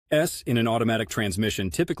S in an automatic transmission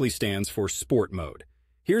typically stands for Sport Mode.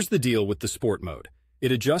 Here's the deal with the Sport Mode.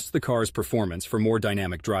 It adjusts the car's performance for more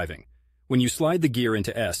dynamic driving. When you slide the gear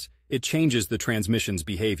into S, it changes the transmission's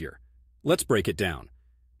behavior. Let's break it down.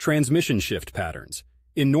 Transmission shift patterns.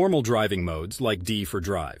 In normal driving modes, like D for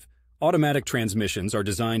drive, automatic transmissions are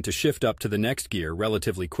designed to shift up to the next gear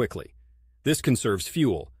relatively quickly. This conserves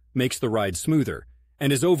fuel, makes the ride smoother,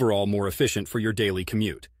 and is overall more efficient for your daily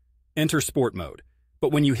commute. Enter Sport Mode.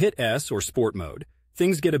 But when you hit S or Sport Mode,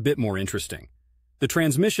 things get a bit more interesting. The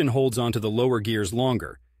transmission holds onto the lower gears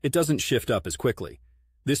longer. It doesn't shift up as quickly.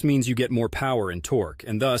 This means you get more power and torque,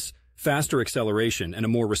 and thus, faster acceleration and a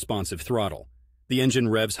more responsive throttle. The engine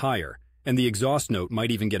revs higher, and the exhaust note might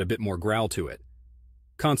even get a bit more growl to it.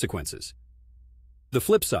 Consequences. The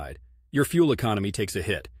flip side, your fuel economy takes a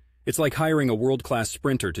hit. It's like hiring a world-class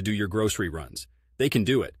sprinter to do your grocery runs. They can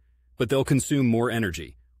do it, but they'll consume more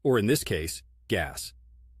energy, or in this case, gas.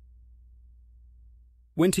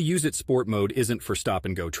 When to use it, Sport Mode isn't for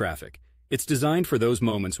stop-and-go traffic. It's designed for those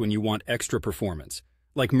moments when you want extra performance,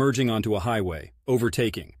 like merging onto a highway,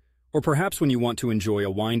 overtaking, or perhaps when you want to enjoy a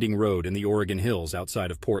winding road in the Oregon Hills outside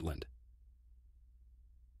of Portland.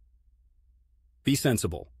 Be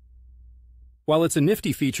sensible. While it's a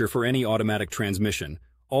nifty feature for any automatic transmission,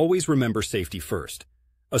 always remember safety first.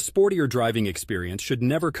 A sportier driving experience should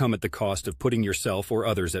never come at the cost of putting yourself or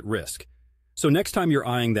others at risk. So next time you're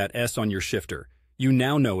eyeing that S on your shifter, you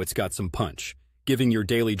now know it's got some punch, giving your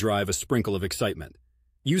daily drive a sprinkle of excitement.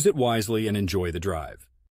 Use it wisely and enjoy the drive.